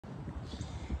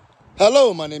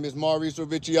Hello, my name is Maurice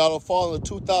Ricciardo, following the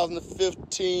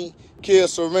 2015 Kia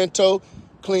Sorento.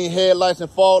 Clean headlights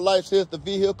and fog lights. Here's the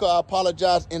vehicle. I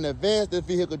apologize in advance. This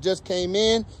vehicle just came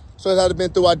in, so it hasn't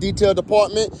been through our detail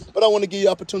department, but I want to give you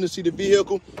the opportunity to see the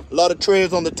vehicle. A lot of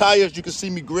treads on the tires. You can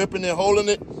see me gripping and holding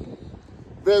it.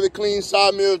 Very clean.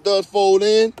 Side mirrors does fold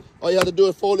in. All you have to do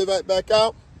is fold it right back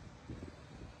out.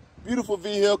 Beautiful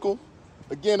vehicle.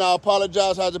 Again, I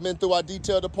apologize, hasn't been through our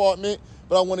detail department,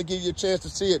 but I want to give you a chance to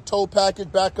see it. Tow package,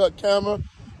 backup camera,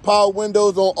 power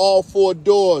windows on all four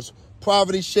doors,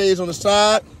 privacy shades on the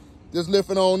side, just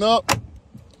lifting on up.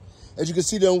 As you can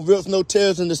see, there are rips, no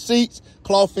tears in the seats,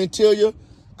 cloth interior,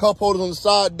 cup holders on the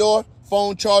side door,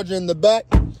 phone charger in the back,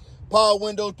 power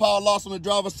windows, power locks on the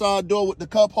driver's side door with the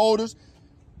cup holders.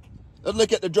 Let's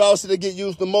look at the driver's seat that get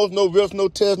used the most. No rips, no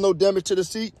tears, no damage to the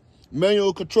seat.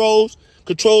 Manual controls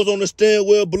on the steering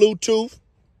wheel, Bluetooth,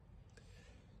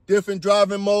 different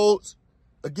driving modes.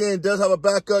 Again, does have a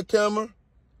backup camera.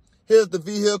 Here's the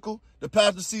vehicle. The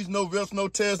passenger seats, no rips, no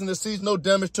tears in the seats, no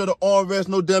damage to the armrest,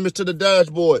 no damage to the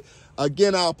dashboard.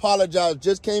 Again, I apologize.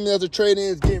 Just came in as a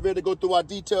trade-in, getting ready to go through our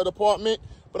detail department,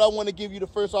 but I want to give you the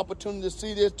first opportunity to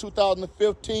see this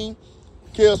 2015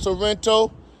 Kia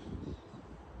Sorento.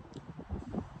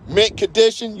 Mint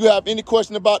condition. You have any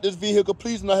question about this vehicle,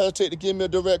 please do not hesitate to give me a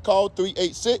direct call,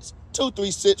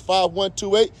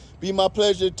 386-236-5128. Be my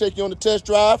pleasure to take you on the test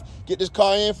drive, get this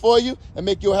car in for you, and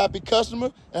make you a happy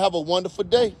customer, and have a wonderful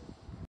day.